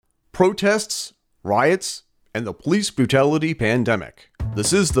protests, riots, and the police brutality pandemic.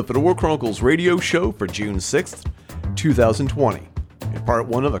 This is the Fedora Chronicles radio show for June 6th, 2020. In part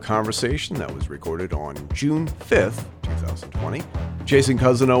one of a conversation that was recorded on June 5th, 2020, Jason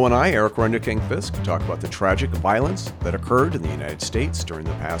Cousino and I, Eric Render King Fisk, talk about the tragic violence that occurred in the United States during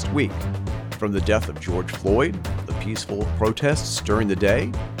the past week. From the death of George Floyd, the peaceful protests during the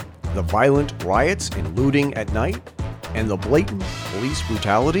day, the violent riots and looting at night, and the blatant police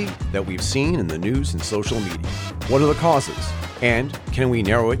brutality that we've seen in the news and social media. What are the causes? And can we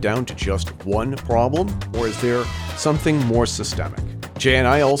narrow it down to just one problem, or is there something more systemic? Jay and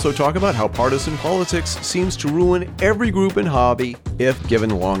I also talk about how partisan politics seems to ruin every group and hobby if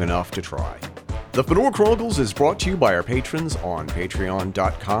given long enough to try. The Fedora Chronicles is brought to you by our patrons on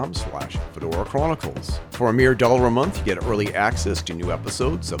patreon.com/Fedora Chronicles. For a mere $1 a month, you get early access to new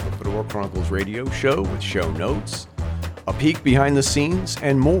episodes of the Fedora Chronicles radio show with show notes, a peek behind the scenes,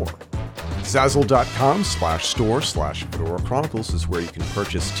 and more. Zazzle.com/store/Fedora Chronicles is where you can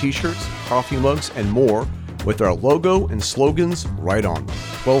purchase t-shirts, coffee mugs, and more with our logo and slogans right on them.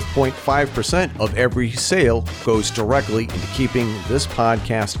 12.5% of every sale goes directly into keeping this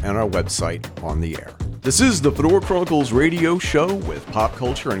podcast and our website on the air. This is the Fedora Chronicles radio show with pop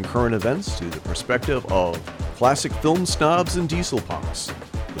culture and current events through the perspective of classic film snobs and diesel punks,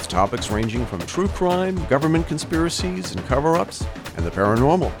 with topics ranging from true crime, government conspiracies and cover-ups, and the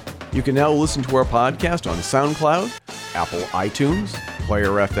paranormal. You can now listen to our podcast on SoundCloud, Apple iTunes,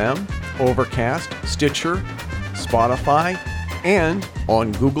 Player FM, Overcast, Stitcher, Spotify, and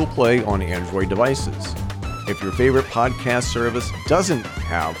on Google Play on Android devices. If your favorite podcast service doesn't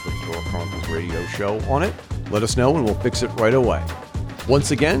have the Fedora Chronicles radio show on it, let us know and we'll fix it right away.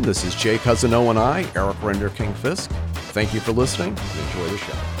 Once again, this is Jay Cousino and I, Eric Render King Fisk. Thank you for listening and enjoy the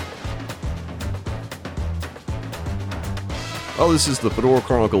show. Well, this is the Fedora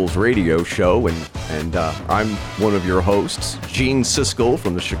Chronicles radio show, and I'm one of your hosts, Gene Siskel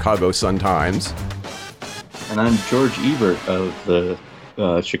from the Chicago Sun-Times. And I'm George Ebert of the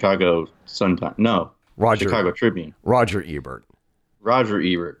Chicago Sun-Times. No, Chicago Tribune. Roger Ebert. Roger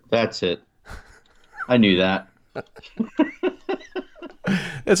Ebert. That's it. I knew that.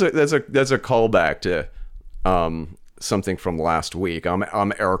 That's a callback to something from last week.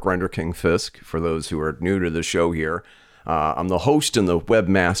 I'm Eric Render King Fisk, for those who are new to the show here. I'm the host and the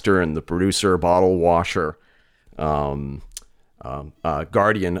webmaster and the producer, bottle washer, guardian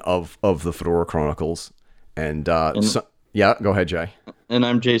of the Fedora Chronicles. And yeah, go ahead, Jay. And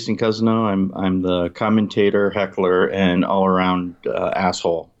I'm Jason Cousino. I'm the commentator, heckler, and all-around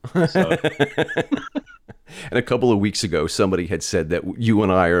asshole. So. And a couple of weeks ago, somebody had said that you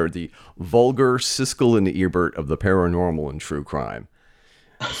and I are the vulgar Siskel and Ebert of the paranormal and true crime.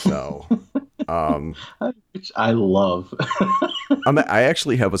 So, which I love. I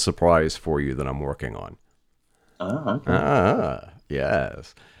actually have a surprise for you that I'm working on. Oh, okay.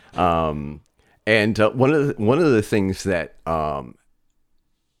 Yes. And one of the things that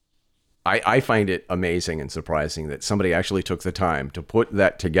I find it amazing and surprising that somebody actually took the time to put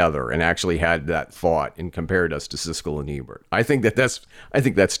that together and actually had that thought and compared us to Siskel and Ebert. I think that's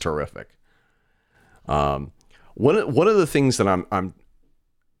terrific. One of the things that I'm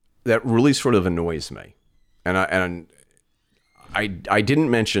that really sort of annoys me, and I didn't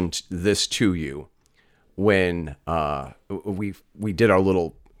mention this to you when we did our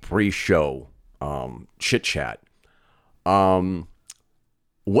little pre-show chit chat.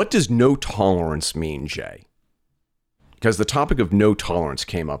 What does no tolerance mean, Jay? Because the topic of no tolerance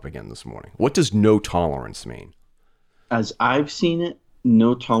came up again this morning. What does no tolerance mean? As I've seen it,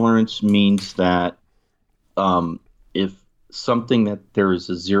 no tolerance means that if something that there is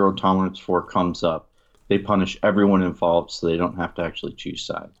a zero tolerance for comes up, they punish everyone involved so they don't have to actually choose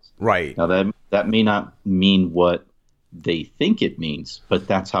sides. Right. Now, that may not mean what they think it means, but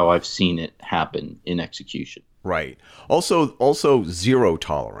that's how I've seen it happen in execution. Right. Also zero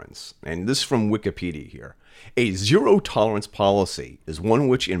tolerance, and this is from Wikipedia here. A zero tolerance policy is one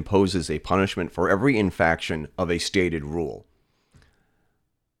which imposes a punishment for every infraction of a stated rule.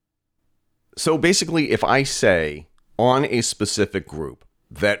 So basically, if I say on a specific group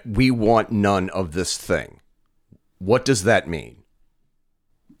that we want none of this thing, what does that mean?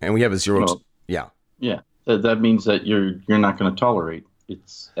 And we have a zero. Yeah. That means that you're not going to tolerate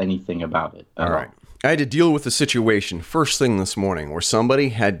anything about it. All right. I had to deal with a situation first thing this morning where somebody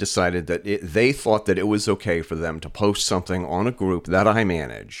had decided that they thought that it was okay for them to post something on a group that I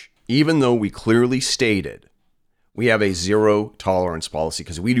manage, even though we clearly stated we have a zero tolerance policy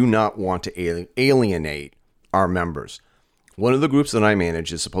because we do not want to alienate our members. One of the groups that I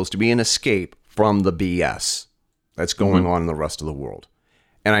manage is supposed to be an escape from the BS that's going on in the rest of the world.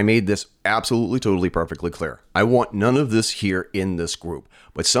 And I made this absolutely, totally, perfectly clear. I want none of this here in this group.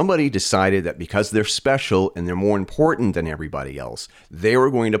 But somebody decided that because they're special and they're more important than everybody else, they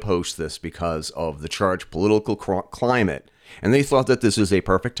were going to post this because of the charged political climate. And they thought that this is a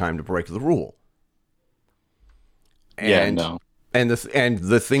perfect time to break the rule. And, yeah, no. And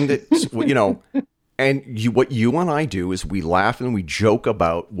the thing that, what you and I do is we laugh and we joke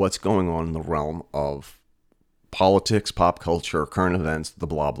about what's going on in the realm of politics, pop culture, current events, the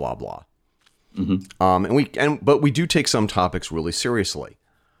blah, blah, blah. Mm-hmm. But we do take some topics really seriously.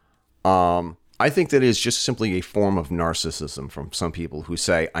 I think that is just simply a form of narcissism from some people who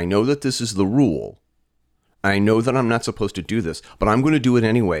say, I know that this is the rule. I know that I'm not supposed to do this, but I'm going to do it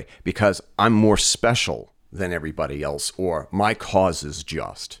anyway because I'm more special than everybody else, or my cause is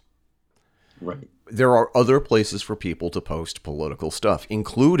just. Right. There are other places for people to post political stuff,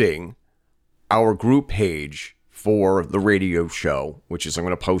 including our group page for the radio show, which is I'm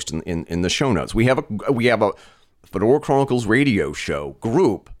going to post in the show notes. We have a Fedora Chronicles radio show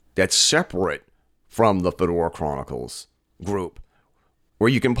group that's separate from the Fedora Chronicles group, where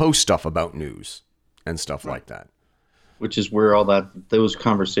you can post stuff about news and stuff like that. Which is where those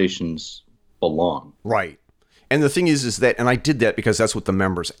conversations belong. Right. And the thing is that, and I did that because that's what the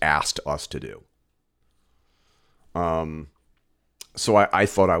members asked us to do. So I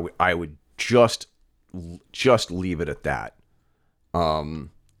thought I would just leave it at that.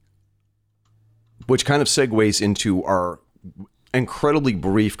 Which kind of segues into our incredibly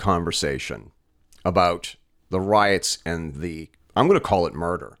brief conversation about the riots and I'm going to call it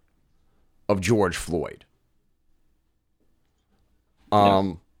murder of George Floyd.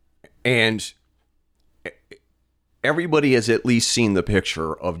 And everybody has at least seen the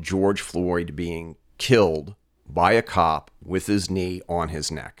picture of George Floyd being killed by a cop with his knee on his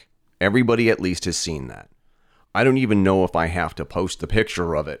neck. Everybody at least has seen that. I don't even know if I have to post the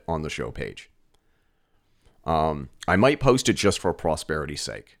picture of it on the show page. I might post it just for prosperity's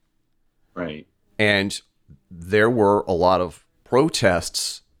sake. Right. And there were a lot of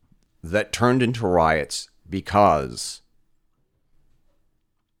protests that turned into riots because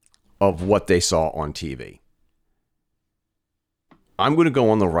of what they saw on TV. I'm going to go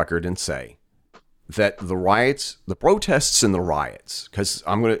on the record and say that the protests and the riots, because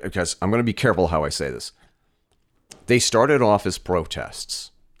I'm going to be careful how I say this. They started off as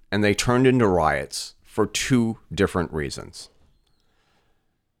protests and they turned into riots for two different reasons.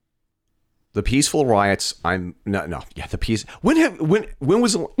 The peaceful riots, when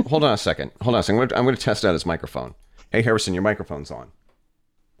was, hold on a second. I'm going to test out his microphone. Hey, Harrison, your microphone's on.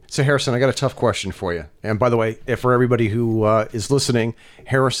 So, Harrison, I got a tough question for you. And by the way, for everybody who is listening,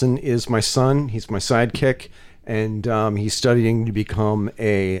 Harrison is my son. He's my sidekick, and he's studying to become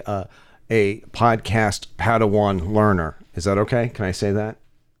a podcast Padawan learner. Is that okay? Can I say that?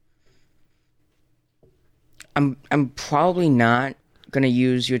 I'm probably not going to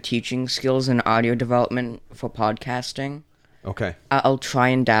use your teaching skills in audio development for podcasting. Okay. I'll try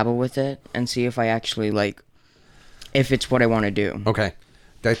and dabble with it and see if I actually if it's what I want to do. Okay.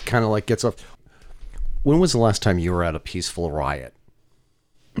 That kind of gets off. When was the last time you were at a peaceful riot?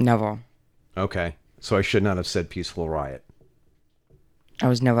 Never. Okay. So I should not have said peaceful riot. I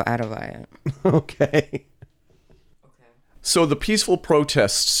was never at a riot. Okay. So the peaceful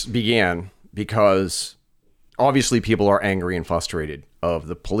protests began because obviously people are angry and frustrated of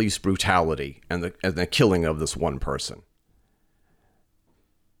the police brutality and the killing of this one person.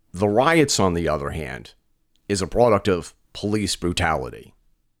 The riots, on the other hand, is a product of police brutality.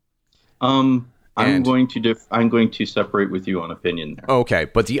 I'm going to separate with you on opinion there. Okay,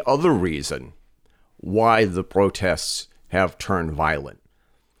 but the other reason why the protests have turned violent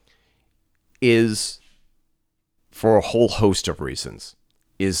is for a whole host of reasons.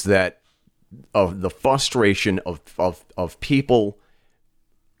 Is that of the frustration of people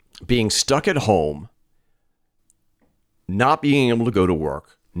being stuck at home, not being able to go to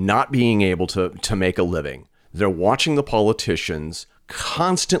work, not being able to make a living. They're watching the politicians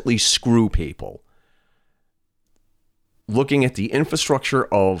constantly screw people, looking at the infrastructure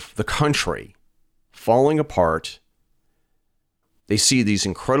of the country falling apart. They see these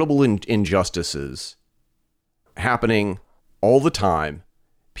incredible injustices happening all the time.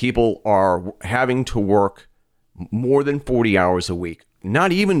 People are having to work more than 40 hours a week,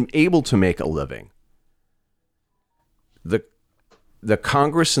 not even able to make a living. The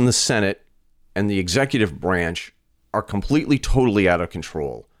Congress and the Senate and the executive branch are completely, totally out of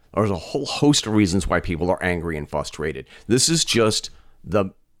control. There's a whole host of reasons why people are angry and frustrated. This is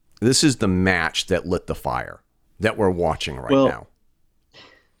the match that lit the fire that we're watching right now.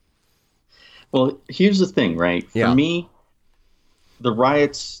 Well, here's the thing, right? For me, the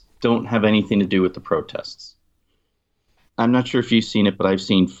riots don't have anything to do with the protests. I'm not sure if you've seen it, but I've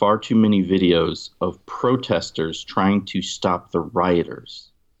seen far too many videos of protesters trying to stop the rioters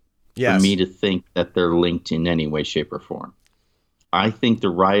for me to think that they're linked in any way, shape, or form. I think the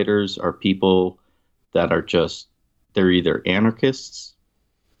rioters are people that are they're either anarchists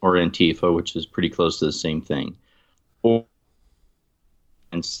or Antifa, which is pretty close to the same thing, or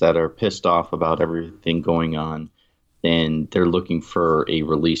that are pissed off about everything going on, and they're looking for a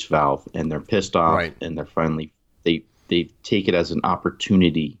release valve, and they're pissed off, right. And they're finally they take it as an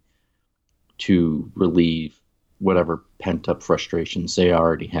opportunity to relieve whatever pent up frustrations they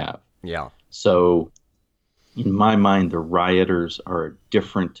already have. Yeah. So, in my mind, the rioters are a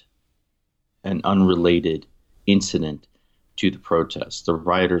different and unrelated incident to the protests. The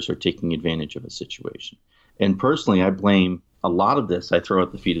rioters are taking advantage of a situation. And personally, I blame a lot of this, I throw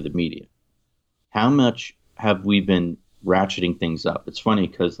at the feet of the media. How much have we been ratcheting things up? It's funny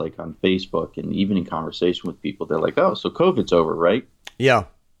because, like, on Facebook and even in conversation with people, they're like, oh, so COVID's over, right? Yeah.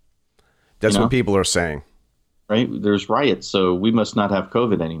 That's what people are saying. Right? There's riots, so we must not have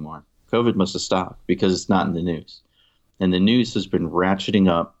COVID anymore. COVID must have stopped because it's not in the news. And the news has been ratcheting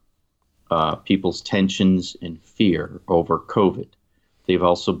up people's tensions and fear over COVID. They've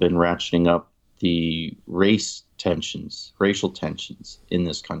also been ratcheting up the racial tensions in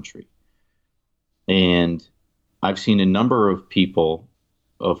this country. And I've seen a number of people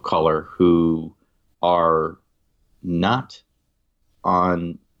of color who are not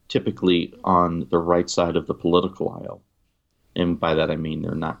typically on the right side of the political aisle. And by that I mean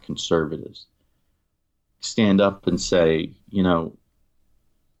they're not conservatives. Stand up and say,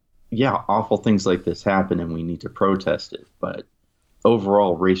 yeah, awful things like this happen and we need to protest it. But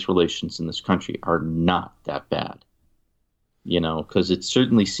overall, race relations in this country are not that bad. Because it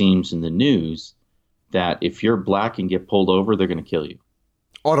certainly seems in the news that if you're black and get pulled over, they're going to kill you.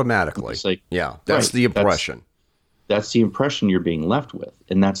 Automatically. Yeah, that's right. The impression. That's the impression you're being left with.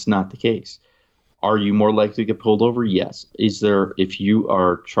 And that's not the case. Are you more likely to get pulled over? Yes. If you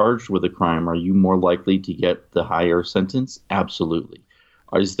are charged with a crime, are you more likely to get the higher sentence? Absolutely.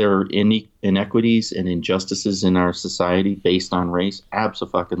 Is there any inequities and injustices in our society based on race?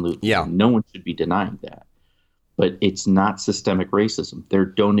 Absolutely. Yeah. No one should be denying that. But it's not systemic racism. There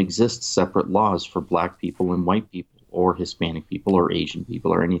don't exist separate laws for black people and white people or Hispanic people or Asian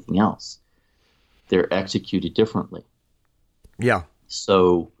people or anything else. They're executed differently. Yeah.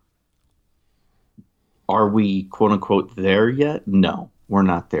 So are we, quote unquote, there yet? No, we're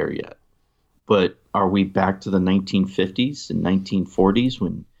not there yet. But are we back to the 1950s and 1940s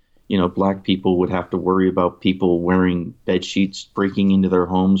when, black people would have to worry about people wearing bed sheets, breaking into their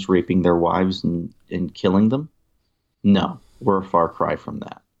homes, raping their wives and killing them? No, we're a far cry from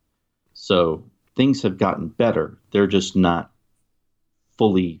that. So things have gotten better. They're just not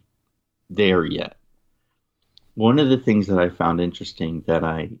fully there yet. One of the things that I found interesting that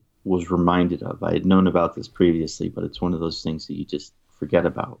I was reminded of, I had known about this previously, but it's one of those things that you just forget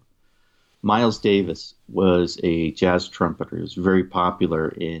about. Miles Davis was a jazz trumpeter. He was very popular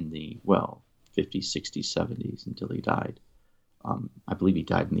in the, 50s, 60s, 70s until he died. I believe he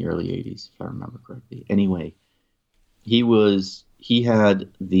died in the early 80s, if I remember correctly. Anyway, he had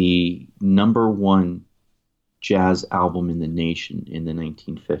the number one jazz album in the nation in the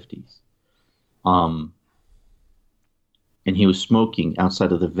 1950s. And he was smoking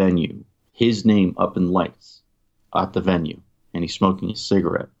outside of the venue, his name up in lights at the venue, and he's smoking a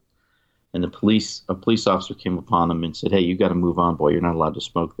cigarette. And a police officer came upon him and said, "Hey, you got to move on, boy. You're not allowed to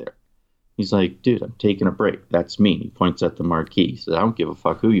smoke there." He's like, "Dude, I'm taking a break. That's me." He points at the marquee. He says, "I don't give a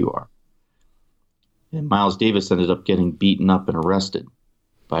fuck who you are." And Miles Davis ended up getting beaten up and arrested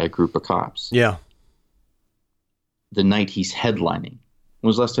by a group of cops. Yeah. The night he's headlining. When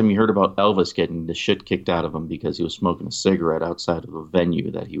was the last time you heard about Elvis getting the shit kicked out of him because he was smoking a cigarette outside of a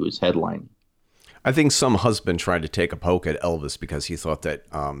venue that he was headlining? I think some husband tried to take a poke at Elvis because he thought that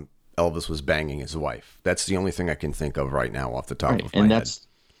Elvis was banging his wife. That's the only thing I can think of right now off the top of my head.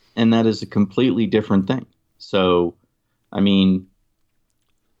 And that is a completely different thing. So, I mean,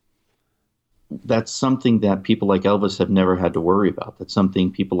 that's something that people like Elvis have never had to worry about. That's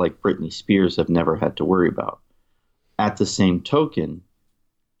something people like Britney Spears have never had to worry about. At the same token,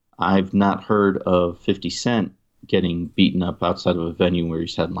 I've not heard of 50 Cent getting beaten up outside of a venue where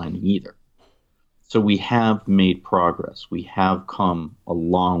he's headlining either. So we have made progress. We have come a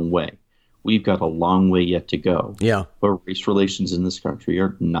long way. We've got a long way yet to go. Yeah. But race relations in this country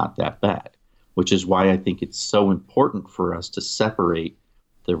are not that bad, which is why I think it's so important for us to separate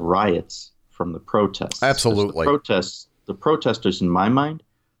the riots from the protests. Absolutely. The protesters, in my mind,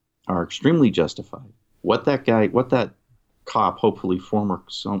 are extremely justified. What that cop, hopefully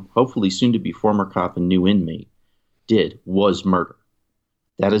soon to be former cop and new inmate, did was murder.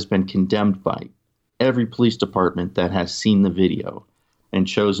 That has been condemned by every police department that has seen the video and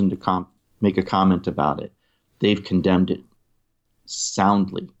chosen to make a comment about it. They've condemned it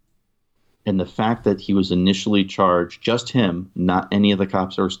soundly. And the fact that he was initially charged, just him, not any of the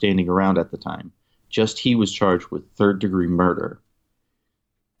cops that were standing around at the time, just he was charged with third-degree murder,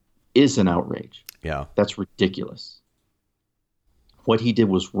 is an outrage. Yeah. That's ridiculous. What he did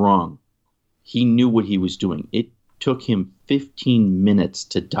was wrong. He knew what he was doing. It took him 15 minutes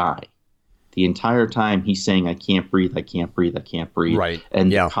to die. The entire time he's saying, I can't breathe, I can't breathe, I can't breathe. Right.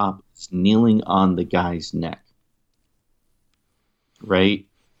 And the cop is kneeling on the guy's neck. Right?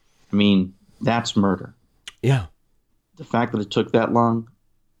 I mean, that's murder. Yeah. The fact that it took that long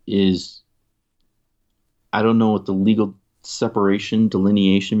is, I don't know what the legal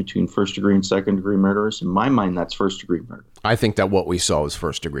delineation between first degree and second degree murder is. In my mind, that's first degree murder. I think that what we saw was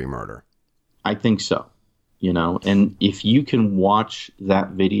first degree murder. I think so. And if you can watch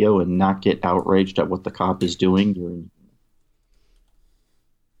that video and not get outraged at what the cop is doing, you're in,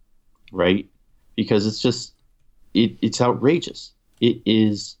 right? Because it's just, it's outrageous. It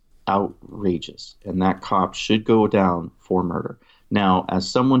is outrageous. And that cop should go down for murder. Now, as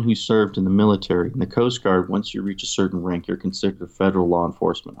someone who served in the military, in the Coast Guard, once you reach a certain rank, you're considered a federal law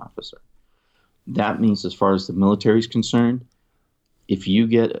enforcement officer. That means, as far as the military is concerned, if you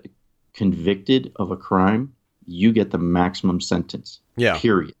get convicted of a crime, you get the maximum sentence. Yeah.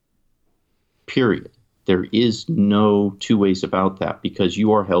 Period. There is no two ways about that, because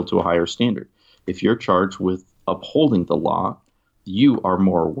you are held to a higher standard. If you're charged with upholding the law, you are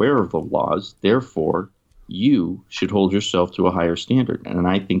more aware of the laws. Therefore, you should hold yourself to a higher standard. And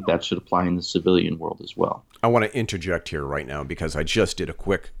I think that should apply in the civilian world as well. I want to interject here right now because I just did a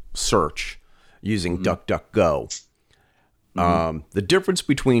quick search using DuckDuckGo. The difference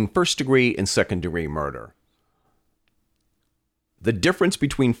between first degree and second degree murder. The difference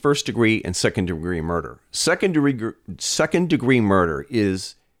between first degree and second degree murder. Second degree murder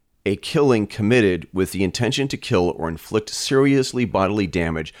is a killing committed with the intention to kill or inflict seriously bodily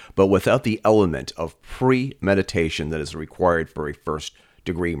damage, but without the element of premeditation that is required for a first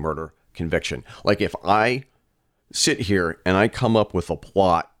degree murder conviction. Like if I sit here and I come up with a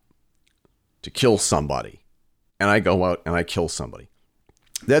plot to kill somebody, and I go out and I kill somebody,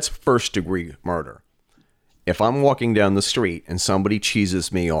 that's first degree murder. If I'm walking down the street and somebody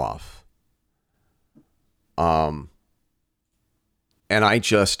cheeses me off, and I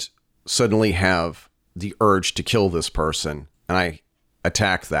just suddenly have the urge to kill this person, and I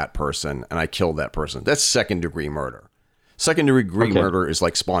attack that person, and I kill that person, that's second degree murder. Second degree murder is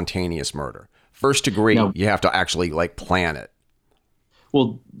like spontaneous murder. First degree, you have to actually like plan it.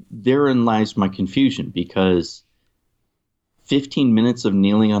 Well, therein lies my confusion, because 15 minutes of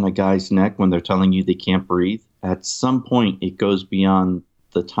kneeling on a guy's neck when they're telling you they can't breathe, at some point it goes beyond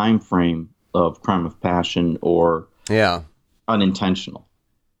the time frame of crime of passion or unintentional.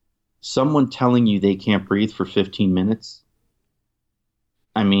 Someone telling you they can't breathe for 15 minutes,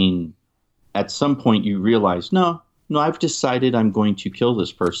 I mean, at some point you realize, no, I've decided I'm going to kill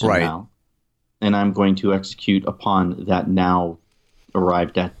this person now, and I'm going to execute upon that now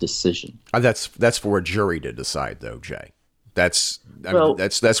arrived at decision. That's for a jury to decide, though, Jay. That's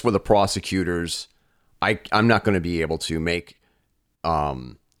for the prosecutors. I'm not going to be able to make.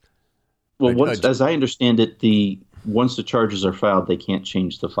 As I understand it, once the charges are filed, they can't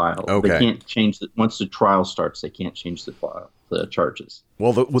change the file. Okay. They can't change once the trial starts. They can't change the charges.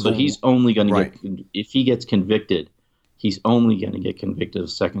 Well, so he's only going to get, if he gets convicted, he's only going to get convicted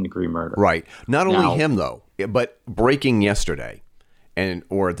of second degree murder. Right. Not only him though, but breaking yesterday,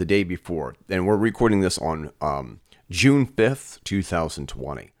 or the day before, and we're recording this on June 5th,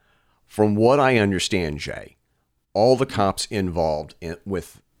 2020. From what I understand, Jay, all the cops involved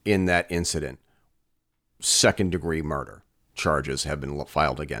in that incident, second degree murder charges have been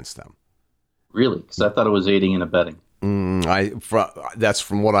filed against them. Really? Because I thought it was aiding and abetting. That's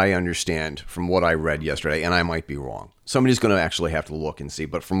from what I understand, from what I read yesterday, and I might be wrong. Somebody's going to actually have to look and see.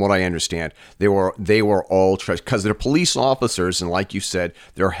 But from what I understand, they were all charged because they're police officers, and like you said,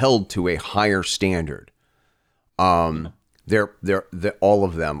 they're held to a higher standard. They're all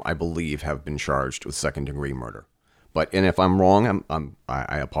of them, I believe, have been charged with second degree murder. And if I'm wrong,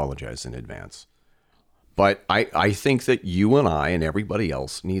 I apologize in advance. But I think that you and I and everybody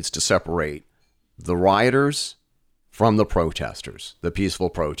else needs to separate the rioters from the protesters, the peaceful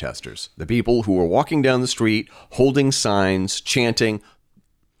protesters, the people who are walking down the street, holding signs, chanting.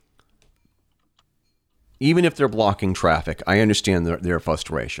 Even if they're blocking traffic, I understand their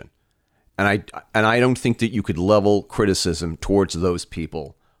frustration. And I don't think that you could level criticism towards those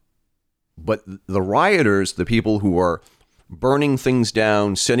people. But the rioters, the people who are burning things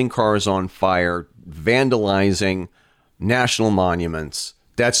down, setting cars on fire, vandalizing national monuments,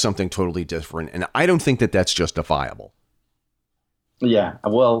 that's something totally different. And I don't think that that's justifiable. Yeah,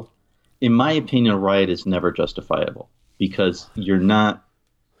 well, in my opinion, a riot is never justifiable because you're not,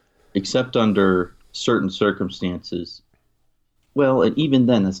 except under certain circumstances. Well, and even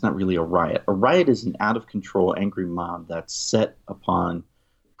then, that's not really a riot. A riot is an out-of-control, angry mob that's set upon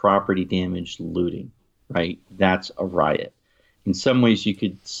property damage, looting, right? That's a riot. In some ways, you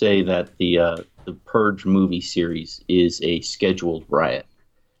could say that the Purge movie series is a scheduled riot.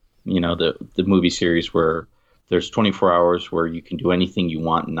 You know, the movie series where there's 24 hours where you can do anything you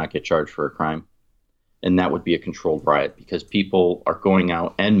want and not get charged for a crime. And that would be a controlled riot because people are going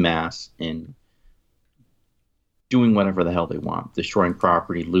out en masse and doing whatever the hell they want, destroying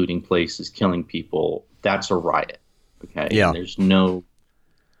property, looting places, killing people. That's a riot. Okay. Yeah. And there's no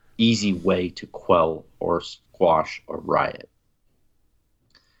easy way to quell or squash a riot.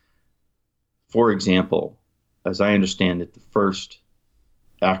 For example, as I understand it, the first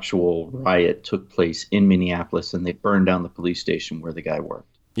actual riot took place in Minneapolis and they burned down the police station where the guy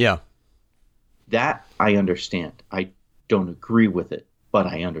worked. Yeah. That I understand. I don't agree with it, but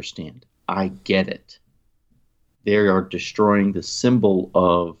I understand. I get it. They are destroying the symbol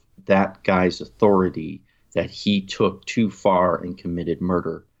of that guy's authority that he took too far and committed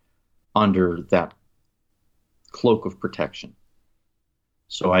murder under that cloak of protection.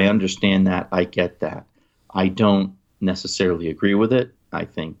 So I understand that. I get that. I don't necessarily agree with it. I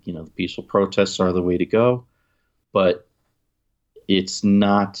think, the peaceful protests are the way to go, but it's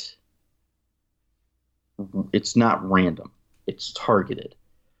not random. It's targeted.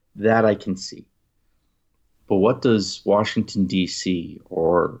 That I can see. But what does Washington, D.C.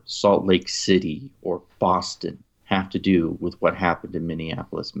 or Salt Lake City or Boston have to do with what happened in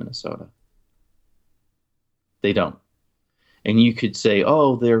Minneapolis, Minnesota? They don't. And you could say,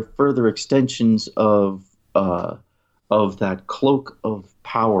 oh, they're further extensions of that cloak of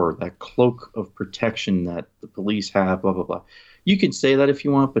power, that cloak of protection that the police have, blah, blah, blah. You can say that if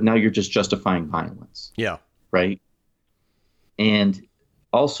you want, but now you're just justifying violence. Yeah. Right? And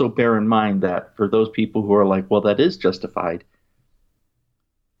also bear in mind that for those people who are like, well, that is justified,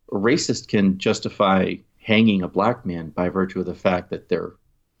 a racist can justify hanging a black man by virtue of the fact that they're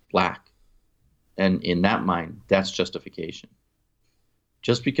black. And in that mind, that's justification.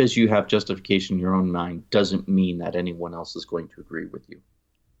 Just because you have justification in your own mind doesn't mean that anyone else is going to agree with you.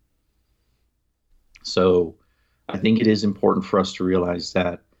 So I think it is important for us to realize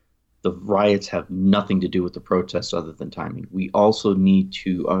that the riots have nothing to do with the protests other than timing. We also need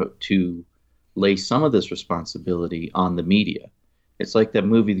to lay some of this responsibility on the media. It's like that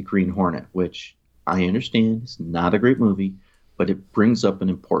movie, The Green Hornet, which I understand is not a great movie, but it brings up an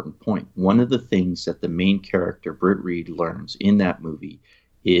important point. One of the things that the main character, Britt Reed, learns in that movie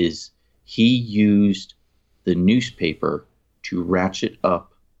is he used the newspaper to ratchet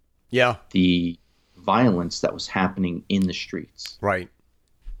up the violence that was happening in the streets. Right.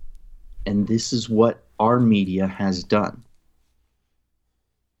 And this is what our media has done.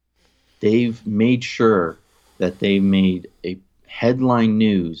 They've made sure that they made a headline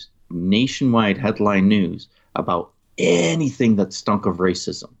news, nationwide headline news, about anything that stunk of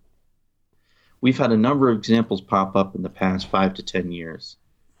racism. We've had a number of examples pop up in the past 5 to 10 years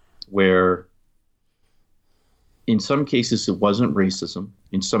where in some cases it wasn't racism.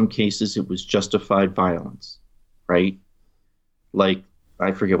 In some cases it was justified violence, right? Like,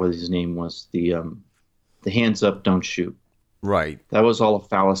 I forget what his name was, the hands up, don't shoot. Right. That was all a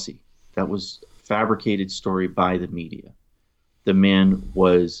fallacy. That was a fabricated story by the media. The man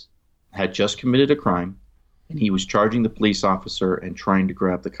had just committed a crime, and he was charging the police officer and trying to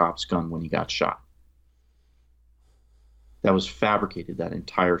grab the cop's gun when he got shot. That was fabricated, that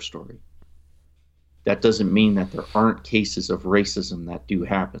entire story. That doesn't mean that there aren't cases of racism that do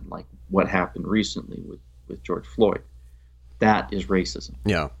happen, like what happened recently with George Floyd. That is racism.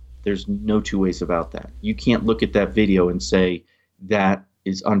 Yeah. There's no two ways about that. You can't look at that video and say that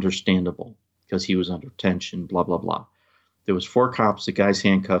is understandable because he was under tension, blah, blah, blah. There was 4 cops, the guy's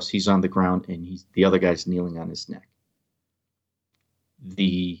handcuffs, he's on the ground, and the other guy's kneeling on his neck.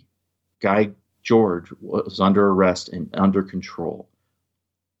 The guy, George, was under arrest and under control.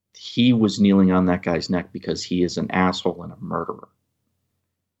 He was kneeling on that guy's neck because he is an asshole and a murderer.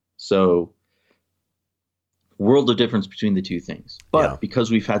 So, world of difference between the two things. But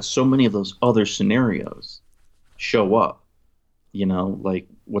because we've had so many of those other scenarios show up, like,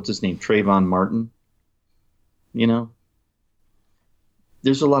 what's his name? Trayvon Martin,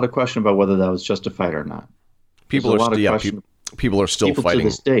 there's a lot of question about whether that was justified or not. People are still people fighting. To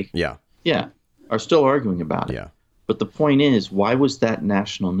this day, yeah, are still arguing about it. Yeah. But the point is, why was that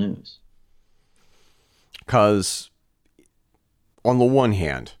national news? Because on the one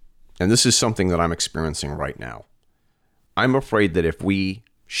hand, and this is something that I'm experiencing right now, I'm afraid that if we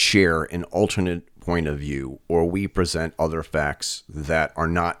share an alternate point of view or we present other facts that are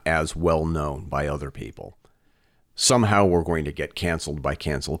not as well known by other people, somehow we're going to get canceled by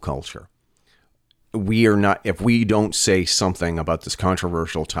cancel culture. We are not, if we don't say something about this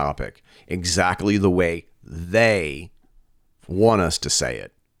controversial topic exactly the way they want us to say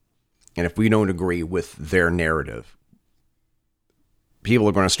it, and if we don't agree with their narrative, people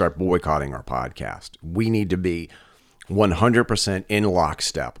are going to start boycotting our podcast. We need to be 100% in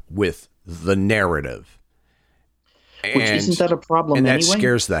lockstep with the narrative. Which isn't that a problem and anyway? That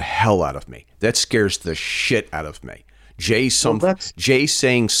scares the hell out of me. That scares the shit out of me. Jay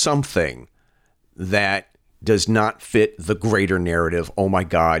saying something that does not fit the greater narrative. Oh my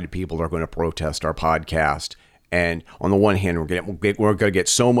God, people are going to protest our podcast. And on the one hand, we're going to get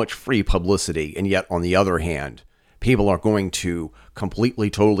so much free publicity. And yet on the other hand, people are going to completely,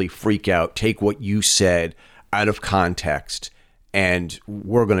 totally freak out, take what you said out of context, and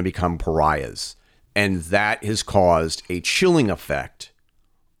we're going to become pariahs. And that has caused a chilling effect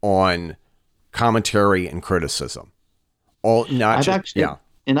on commentary and criticism. And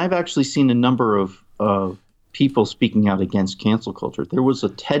I've actually seen a number of people speaking out against cancel culture. There was a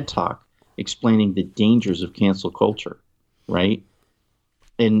TED Talk explaining the dangers of cancel culture, right?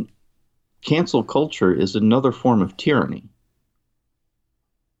 And cancel culture is another form of tyranny.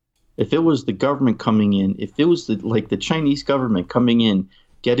 If it was the government coming in, if it was like the Chinese government coming in,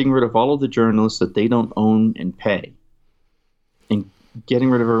 getting rid of all of the journalists that they don't own and pay, and getting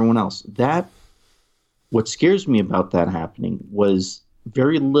rid of everyone else, what scares me about that happening was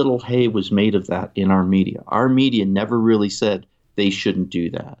very little hay was made of that in our media. Our media never really said they shouldn't do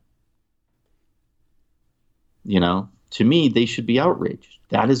that. To me, they should be outraged.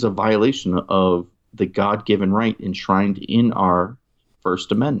 That is a violation of the God-given right enshrined in our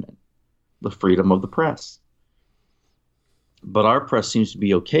First Amendment, the freedom of the press. But our press seems to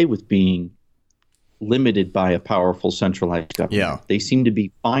be okay with being limited by a powerful centralized government. Yeah. They seem to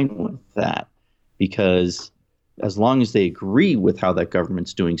be fine with that because as long as they agree with how that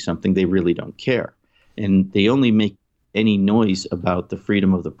government's doing something, they really don't care. And they only make any noise about the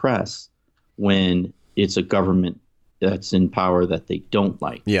freedom of the press when it's a government that's in power that they don't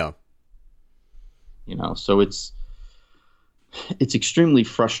like. Yeah. So it's extremely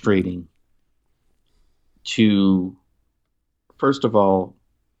frustrating to, first of all,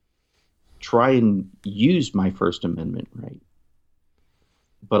 try and use my First Amendment right,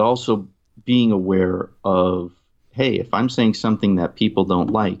 but also being aware of, hey, if I'm saying something that people don't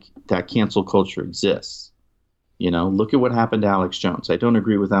like, that cancel culture exists. Look at what happened to Alex Jones. I don't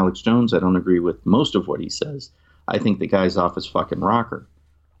agree with Alex Jones. I don't agree with most of what he says. I think the guy's off his fucking rocker.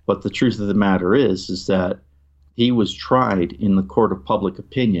 But the truth of the matter is that he was tried in the court of public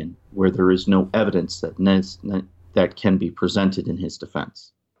opinion where there is no evidence that can be presented in his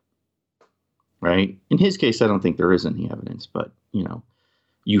defense. Right? In his case, I don't think there is any evidence, but,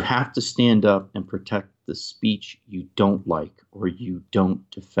 you have to stand up and protect the speech you don't like or you don't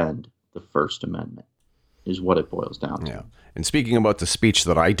defend the First Amendment is what it boils down to. Yeah. And speaking about the speech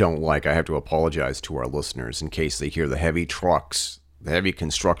that I don't like, I have to apologize to our listeners in case they hear the heavy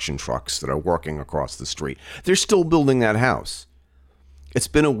construction trucks that are working across the street. They're still building that house. It's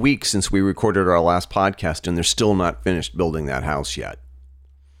been a week since we recorded our last podcast, and they're still not finished building that house yet.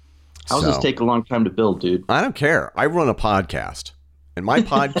 Houses take a long time to build, dude. I don't care. I run a podcast, and my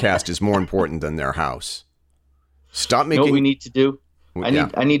podcast is more important than their house. Stop making... You know what we need to do?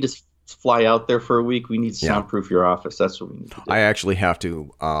 I need to fly out there for a week. We need to soundproof your office. That's what we need to do. I actually have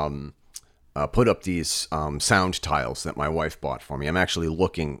to put up these sound tiles that my wife bought for me. I'm actually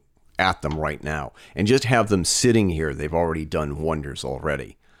looking at them right now, and just have them sitting here. They've already done wonders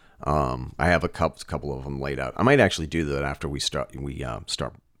already. I have a couple of them laid out. I might actually do that after we stop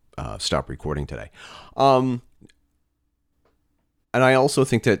recording today. And I also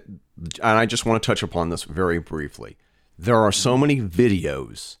think that, and I just want to touch upon this very briefly. There are so many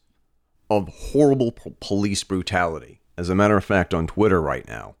videos of horrible police brutality. As a matter of fact, on Twitter right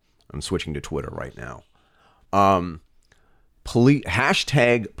now, I'm switching to Twitter right now.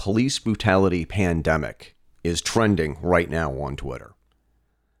 Hashtag police brutality pandemic is trending right now on Twitter.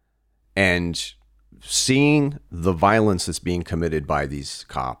 And seeing the violence that's being committed by these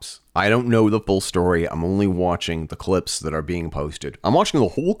cops, I don't know the full story. I'm only watching the clips that are being posted. I'm watching the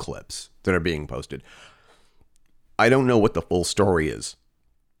whole clips that are being posted. I don't know what the full story is.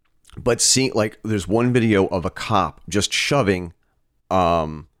 But see, like, there's one video of a cop just shoving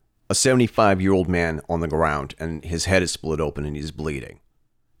a 75-year-old man on the ground, and his head is split open and he's bleeding.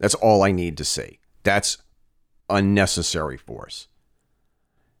 That's all I need to see. That's unnecessary force.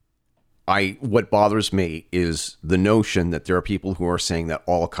 What bothers me is the notion that there are people who are saying that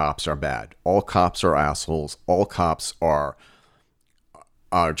all cops are bad. All cops are assholes. All cops are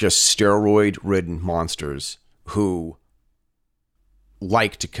just steroid-ridden monsters who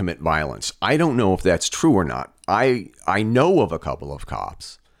like to commit violence. I don't know if that's true or not. I know of a couple of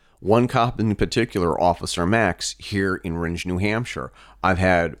cops. One cop in particular, Officer Max, here in Ringe, New Hampshire. I've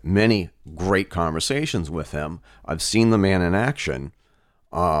had many great conversations with him. I've seen the man in action.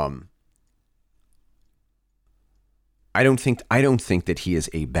 I don't think that he is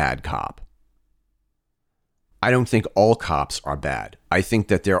a bad cop. I don't think all cops are bad. I think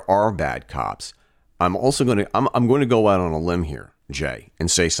that there are bad cops. I'm going to go out on a limb here, Jay, and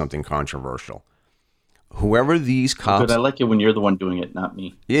say something controversial. Whoever these cops... But I like it when you're the one doing it, not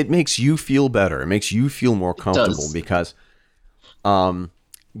me. It makes you feel better. It makes you feel more comfortable because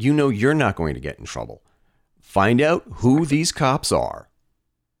you're not going to get in trouble. Find out who these cops are.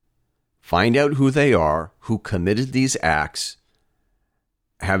 Find out who they are, who committed these acts.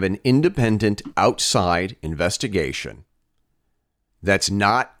 Have an independent outside investigation that's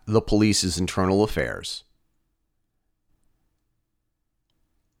not the police's internal affairs.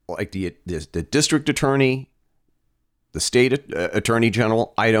 Like the district attorney, the state attorney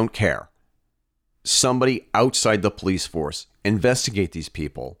general, I don't care. Somebody outside the police force, investigate these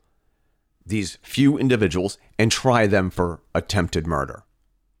people, these few individuals, and try them for attempted murder.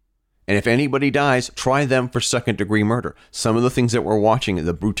 And if anybody dies, try them for second-degree murder. Some of the things that we're watching,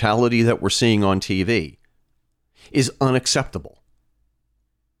 the brutality that we're seeing on TV, is unacceptable.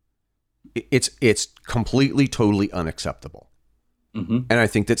 It's completely, totally unacceptable. Mm-hmm. And I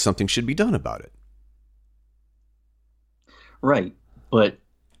think that something should be done about it. Right. But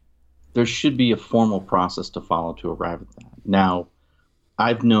there should be a formal process to follow to arrive at that. Now,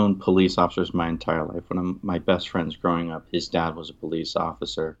 I've known police officers my entire life. My best friends growing up, his dad was a police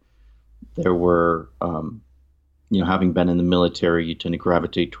officer. There were, having been in the military, you tend to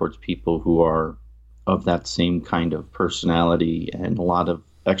gravitate towards people who are of that same kind of personality, and a lot of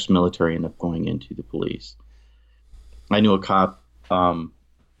ex-military end up going into the police. I knew a cop,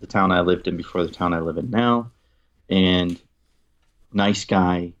 the town I lived in before the town I live in now, and nice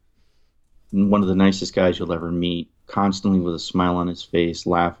guy, one of the nicest guys you'll ever meet, constantly with a smile on his face,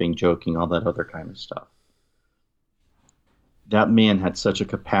 laughing, joking, all that other kind of stuff. That man had such a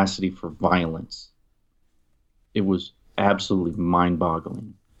capacity for violence. It was absolutely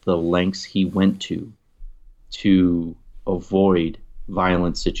mind-boggling, the lengths he went to avoid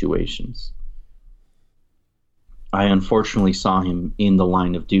violent situations. I unfortunately saw him in the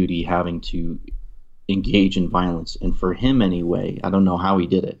line of duty having to engage in violence. And for him anyway, I don't know how he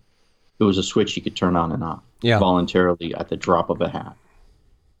did it. It was a switch he could turn on and off voluntarily at the drop of a hat.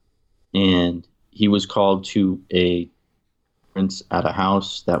 And he was called to a at a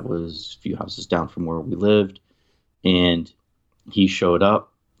house that was a few houses down from where we lived, and he showed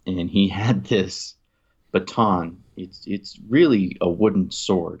up and he had this baton. It's really a wooden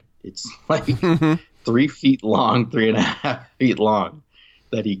sword. It's like 3 feet long, 3.5 feet long,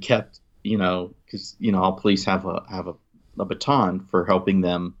 that he kept, because all police have a baton for helping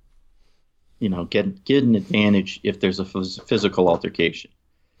them, get an advantage if there's a physical altercation.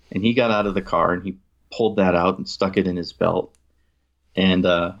 And he got out of the car and he pulled that out and stuck it in his belt. And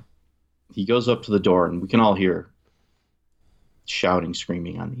he goes up to the door, and we can all hear shouting,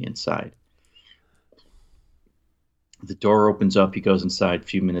 screaming on the inside. The door opens up. He goes inside. A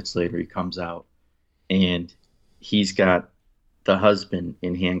few minutes later, he comes out, and he's got the husband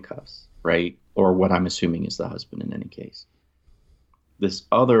in handcuffs, right? Or what I'm assuming is the husband in any case. This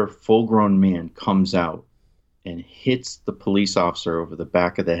other full-grown man comes out and hits the police officer over the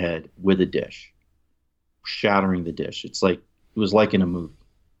back of the head with a dish, shattering the dish. It was like in a movie.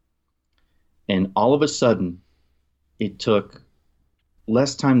 And all of a sudden, it took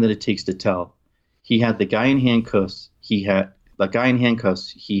less time than it takes to tell. He had the guy in handcuffs. He had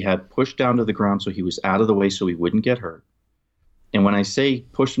pushed down to the ground so he was out of the way so he wouldn't get hurt. And when I say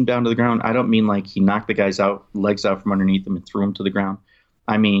push him down to the ground, I don't mean like he knocked the guy's legs out from underneath him and threw him to the ground.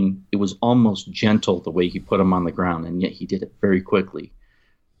 I mean, it was almost gentle the way he put him on the ground, and yet he did it very quickly.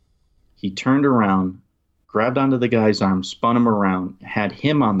 He turned around, grabbed onto the guy's arm, spun him around, had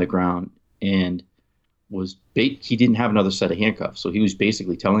him on the ground, and he didn't have another set of handcuffs. So he was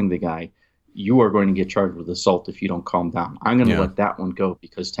basically telling the guy, you are going to get charged with assault if you don't calm down. I'm going to let that one go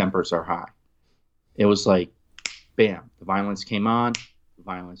because tempers are high. It was like, bam, the violence came on. It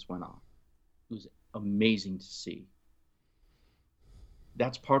violence went off. It was amazing to see.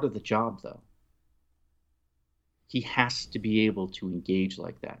 That's part of the job, though. He has to be able to engage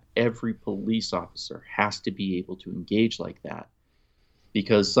like that. Every police officer has to be able to engage like that,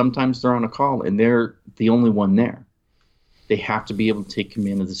 because sometimes they're on a call and they're the only one there. They have to be able to take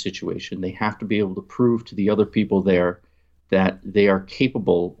command of the situation. They have to be able to prove to the other people there that they are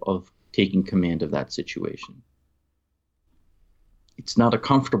capable of taking command of that situation. It's not a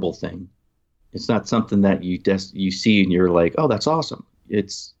comfortable thing. It's not something that you see and you're like, oh, that's awesome.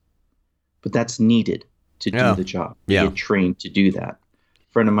 But that's needed to do the job. Yeah. Get trained to do that.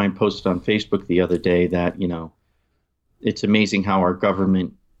 A friend of mine posted on Facebook the other day that, it's amazing how our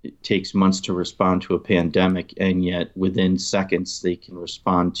government takes months to respond to a pandemic, and yet within seconds they can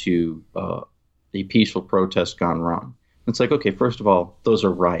respond to a peaceful protest gone wrong. It's like, okay, first of all, those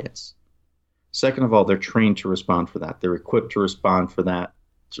are riots. Second of all, they're trained to respond for that. They're equipped to respond for that,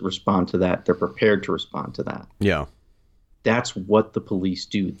 to respond to that. They're prepared to respond to that. Yeah. That's what the police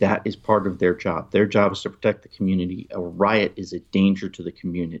do. That is part of their job. Their job is to protect the community. A riot is a danger to the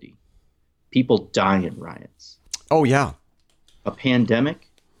community. People die in riots. Oh, yeah. A pandemic,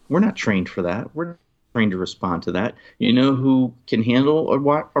 we're not trained for that. We're not trained to respond to that. You know who can handle a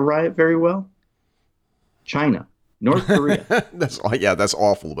riot very well? China. North Korea. That's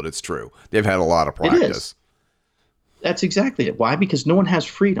awful, but it's true. They've had a lot of practice. It is. That's exactly it. Why? Because no one has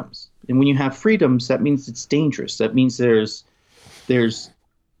freedoms. And when you have freedoms, that means it's dangerous. That means there's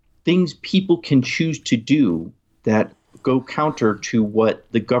things people can choose to do that go counter to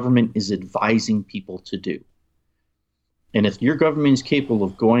what the government is advising people to do. And if your government is capable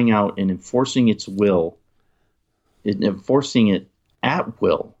of going out and enforcing its will, and enforcing it at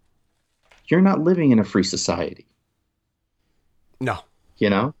will, you're not living in a free society. No.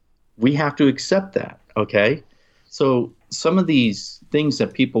 We have to accept that, okay? So some of these things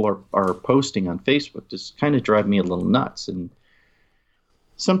that people are posting on Facebook just kind of drive me a little nuts. And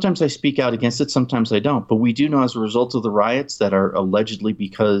sometimes I speak out against it, sometimes I don't. But we do know, as a result of the riots that are allegedly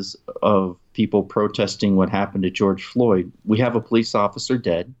because of people protesting what happened to George Floyd, we have a police officer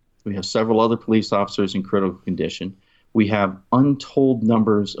dead. We have several other police officers in critical condition. We have untold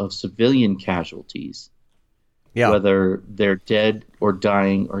numbers of civilian casualties. Yeah. Whether they're dead or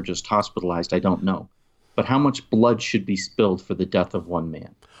dying or just hospitalized, I don't know. But how much blood should be spilled for the death of one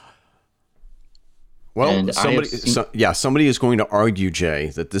man? Well, somebody is going to argue, Jay,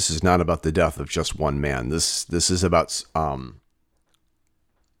 that this is not about the death of just one man. This is about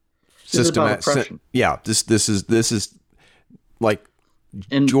systematic. This is like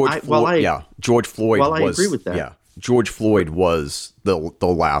and George Floyd. George Floyd. Well, I agree with that. Yeah, George Floyd was the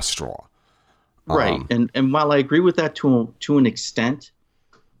last straw. Right, and while I agree with that to an extent,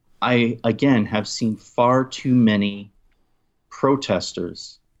 I again have seen far too many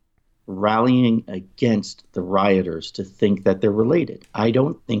protesters rallying against the rioters to think that they're related. I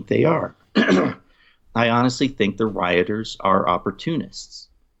don't think they are. I honestly think the rioters are opportunists.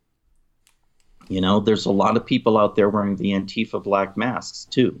 There's a lot of people out there wearing the Antifa black masks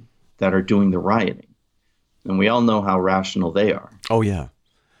too that are doing the rioting. And we all know how rational they are. Oh yeah.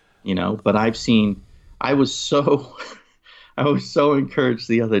 But I was so encouraged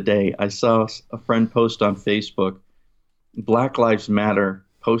the other day. I saw a friend post on Facebook, Black Lives Matter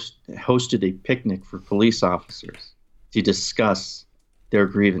hosted a picnic for police officers to discuss their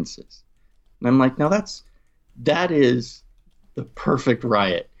grievances. And I'm like, now that is the perfect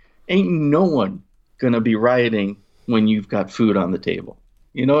riot. Ain't no one gonna be rioting when you've got food on the table.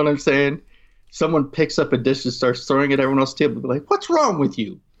 You know what I'm saying? Someone picks up a dish and starts throwing it at everyone else's table. Be like, what's wrong with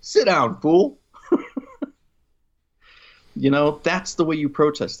you? Sit down, fool. That's the way you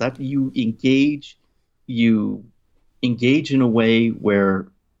protest. That you engage in a way where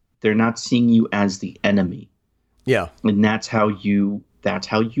they're not seeing you as the enemy. Yeah. And that's how you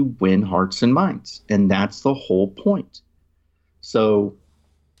win hearts and minds. And that's the whole point. So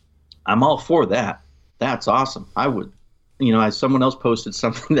I'm all for that. That's awesome. I would, as someone else posted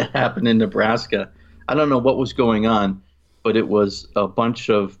something that happened in Nebraska. I don't know what was going on, but it was a bunch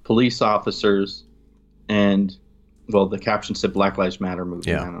of police officers and, well, the caption said Black Lives Matter movement.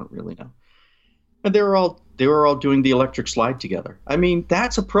 Yeah. I don't really know. And they were all doing the electric slide together. I mean,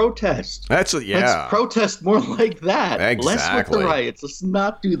 that's a protest. Let's protest more like that. Exactly. Less with the riots. Let's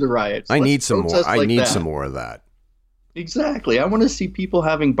not do the riots. I need some more. I need some more of that. Exactly. I want to see people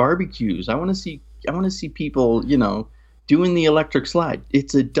having barbecues. I want to see people, doing the electric slide.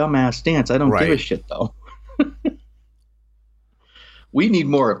 It's a dumbass dance. I don't give a shit though. We need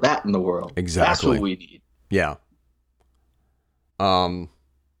more of that in the world. Exactly. That's what we need. Yeah.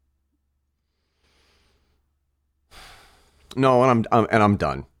 No, and I'm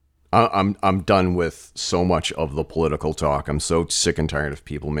done. I'm done with so much of the political talk. I'm so sick and tired of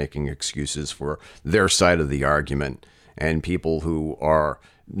people making excuses for their side of the argument, and people who are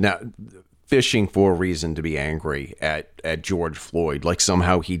not fishing for a reason to be angry at George Floyd, like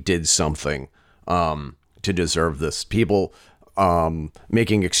somehow he did something to deserve this. People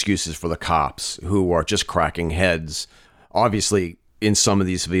making excuses for the cops who are just cracking heads. Obviously, in some of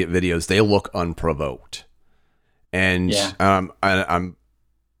these videos, they look unprovoked. And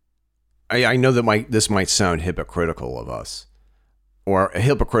I know that this might sound hypocritical of us, or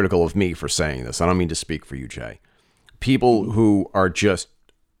hypocritical of me for saying this. I don't mean to speak for you, Jay. People who are just,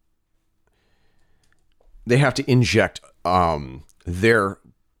 they have to inject their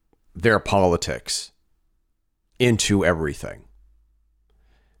politics into everything,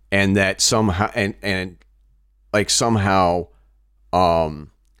 and that somehow and like somehow. And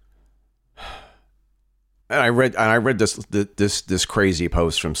I read this crazy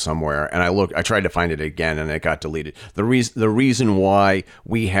post from somewhere, and I tried to find it again, and it got deleted. The reason why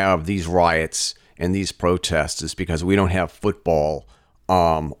we have these riots and these protests is because we don't have football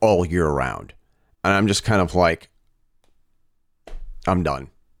all year round. And I'm just kind of like, I'm done.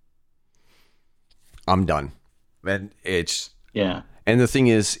 And it's And the thing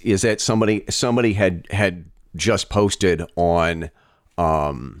is that somebody had just posted on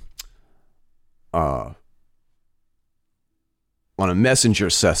a messenger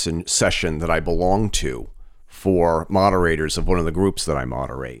session that I belong to for moderators of one of the groups that I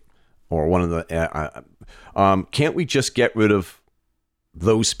moderate, or one of the, can't we just get rid of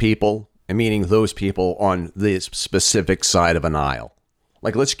those people? And meaning those people on this specific side of an aisle.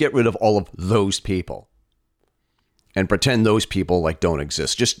 Like, let's get rid of all of those people and pretend those people like don't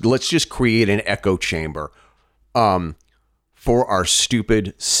exist. Let's just create an echo chamber, for our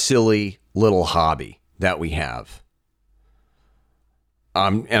stupid, silly little hobby that we have.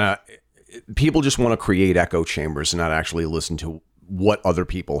 People just want to create echo chambers and not actually listen to what other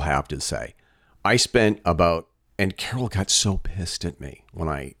people have to say. And Carol got so pissed at me when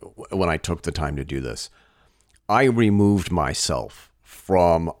I took the time to do this. I removed myself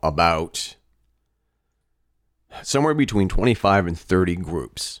from about somewhere between 25 and 30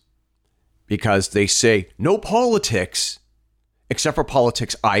 groups because they say no politics, except for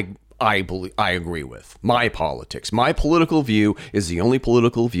politics I agree with. My politics. My political view is the only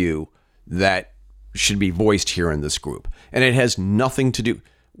political view that should be voiced here in this group. And it has nothing to do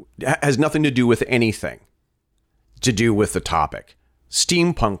with anything to do with the topic.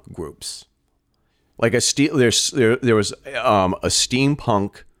 Steampunk groups. Like there was a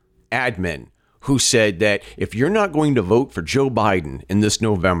steampunk admin who said that if you're not going to vote for Joe Biden in this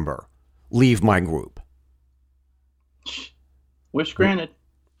November, leave my group. Wish granted.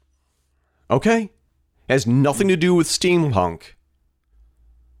 Okay. Has nothing to do with steampunk.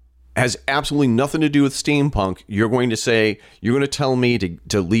 Has absolutely nothing to do with steampunk. You're going to tell me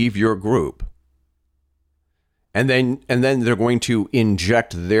to leave your group. And then they're going to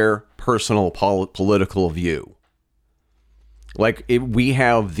inject their personal political view. Like, we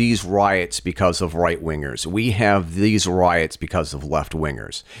have these riots because of right-wingers. We have these riots because of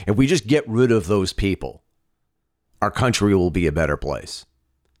left-wingers. If we just get rid of those people, our country will be a better place.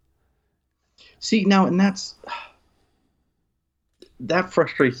 See, now, and that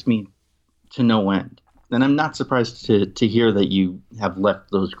frustrates me to no end. And I'm not surprised to hear that you have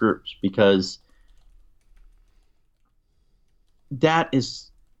left those groups, because that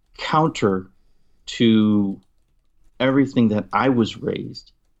is counter to everything that I was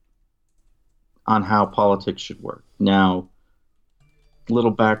raised on how politics should work. Now,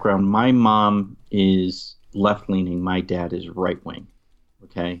 little background, my mom is left-leaning, my dad is right-wing,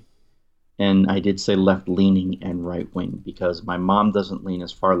 okay? And I did say left-leaning and right-wing because my mom doesn't lean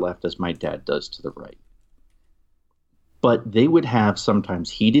as far left as my dad does to the right. But they would have sometimes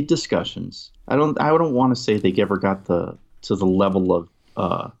heated discussions. I don't want to say they ever got to the level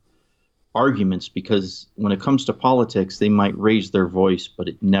of arguments, because when it comes to politics, they might raise their voice, but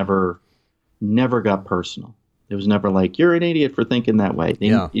it never got personal. It was never like, you're an idiot for thinking that way.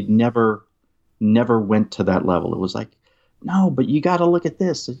 It never went to that level. It was like, no, but you got to look at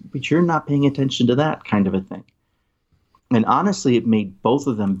this, but you're not paying attention to that, kind of a thing. And honestly, it made both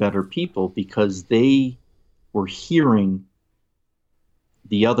of them better people because they were hearing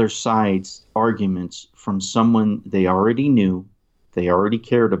the other side's arguments from someone they already knew, they already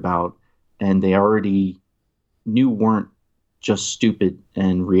cared about, and they already knew weren't just stupid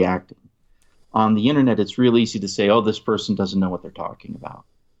and reacting. On the internet, it's real easy to say, oh, this person doesn't know what they're talking about,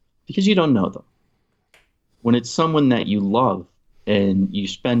 because you don't know them. When it's someone that you love and you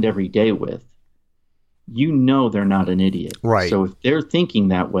spend every day with, you know they're not an idiot. Right. So if they're thinking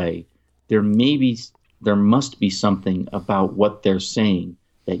that way, there must be something about what they're saying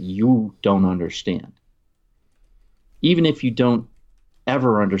that you don't understand. Even if you don't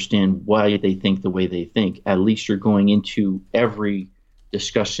ever understand why they think the way they think, at least you're going into every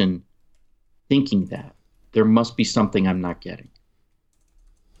discussion thinking that there must be something I'm not getting.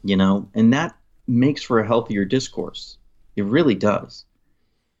 And that makes for a healthier discourse. It really does.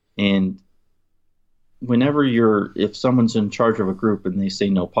 And if someone's in charge of a group and they say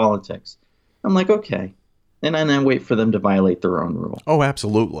no politics, I'm like, okay. And then I wait for them to violate their own rule. Oh,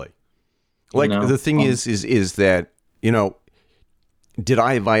 absolutely. The thing is that, did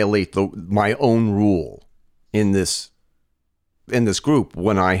I violate my own rule in this group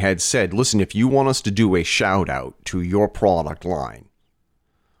when I had said, listen, if you want us to do a shout out to your product line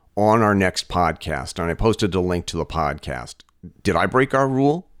on our next podcast, and I posted a link to the podcast, did I break our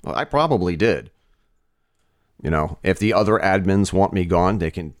rule? Well, I probably did. If the other admins want me gone,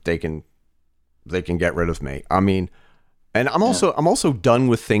 they can get rid of me. I mean, and I'm also done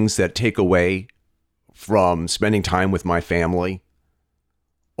with things that take away from spending time with my family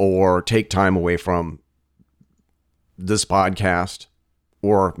or take time away from this podcast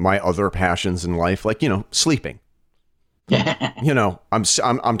or my other passions in life, like, sleeping.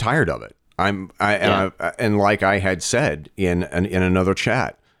 I'm tired of it. And like I had said in another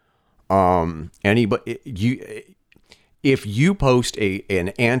chat, if you post an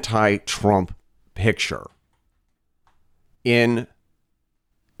anti-Trump picture in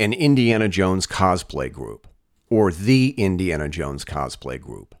an Indiana Jones cosplay group or the Indiana Jones cosplay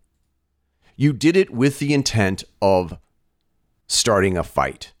group, you did it with the intent of starting a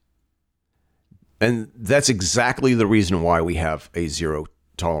fight. And that's exactly the reason why we have a zero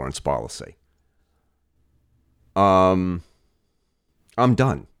tolerance policy. I'm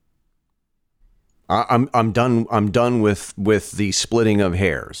done. I'm done. I'm done with the splitting of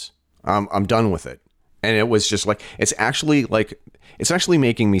hairs. I'm done with it. And it was just like, it's actually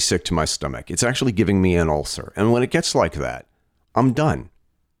making me sick to my stomach. It's actually giving me an ulcer. And when it gets like that, I'm done.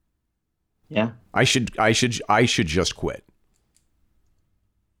 Yeah. I should just quit.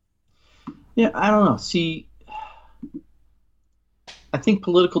 Yeah, I don't know. See, I think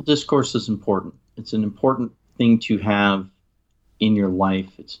political discourse is important. It's an important thing to have in your life.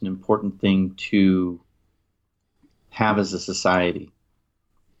 It's an important thing to have as a society.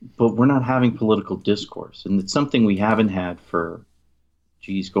 But we're not having political discourse. And it's something we haven't had for,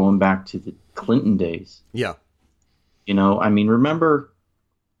 going back to the Clinton days. Yeah. Remember,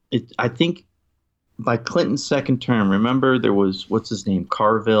 I think by Clinton's second term, remember there was, what's his name,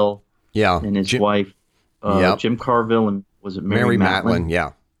 Carville? Yeah. And his wife, Jim Carville, and was it Mary Matlin?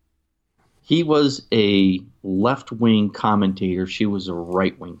 Yeah. He was a left-wing commentator. She was a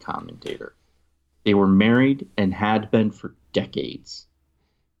right-wing commentator. They were married and had been for decades.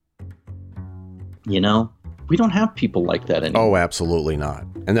 We don't have people like that anymore. Oh, absolutely not.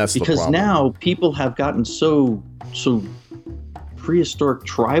 And that's because the problem. Now people have gotten so prehistoric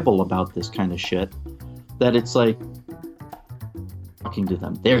tribal about this kind of shit that it's like, talking to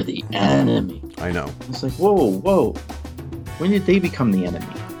them, they're the enemy. I know. It's like, whoa. When did they become the enemy?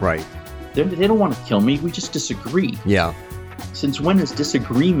 Right. They don't want to kill me. We just disagree. Yeah. Since when has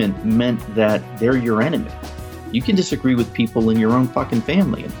disagreement meant that they're your enemy? You can disagree with people in your own fucking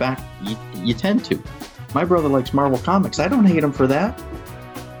family. In fact, you tend to. My brother likes Marvel Comics. I don't hate him for that.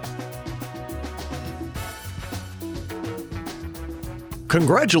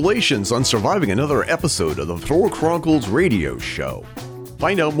 Congratulations on surviving another episode of the Fedora Chronicles radio show.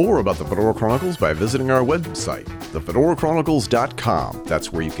 Find out more about the Fedora Chronicles by visiting our website, thefedorachronicles.com.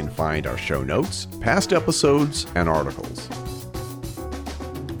 That's where you can find our show notes, past episodes, and articles.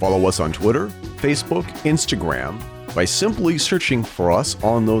 Follow us on Twitter, Facebook, Instagram by simply searching for us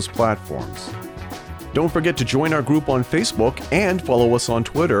on those platforms. Don't forget to join our group on Facebook and follow us on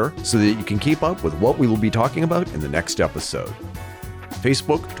Twitter so that you can keep up with what we will be talking about in the next episode.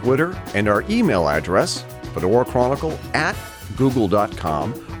 Facebook, Twitter, and our email address,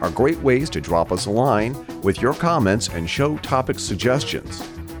 fedorachronicle@google.com, are great ways to drop us a line with your comments and show topic suggestions.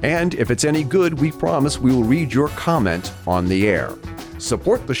 And if it's any good, we promise we will read your comment on the air.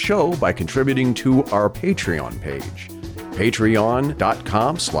 Support the show by contributing to our Patreon page,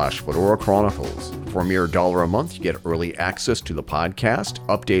 patreon.com/Fedora Chronicles. For a mere $1 a month, you get early access to the podcast,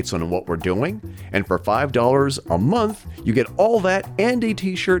 updates on what we're doing, and for $5 a month, you get all that and a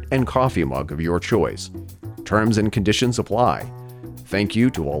t-shirt and coffee mug of your choice. Terms and conditions apply. Thank you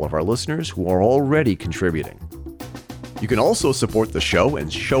to all of our listeners who are already contributing. You can also support the show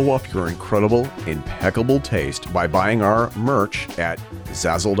and show off your incredible, impeccable taste by buying our merch at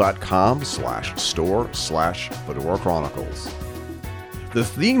Zazzle.com/store/Fedora Chronicles. The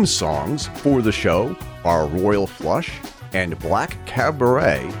theme songs for the show are Royal Flush and Black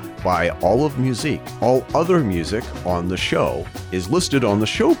Cabaret by Olive Musique. All other music on the show is listed on the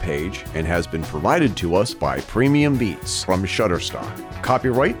show page and has been provided to us by Premium Beats from Shutterstock.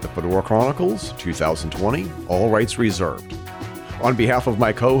 Copyright The Fedora Chronicles 2020, all rights reserved. On behalf of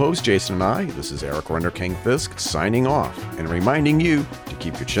my co-host Jason and I, this is Eric Render King Fisk signing off and reminding you to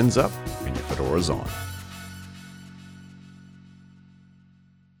keep your chins up and your fedoras on.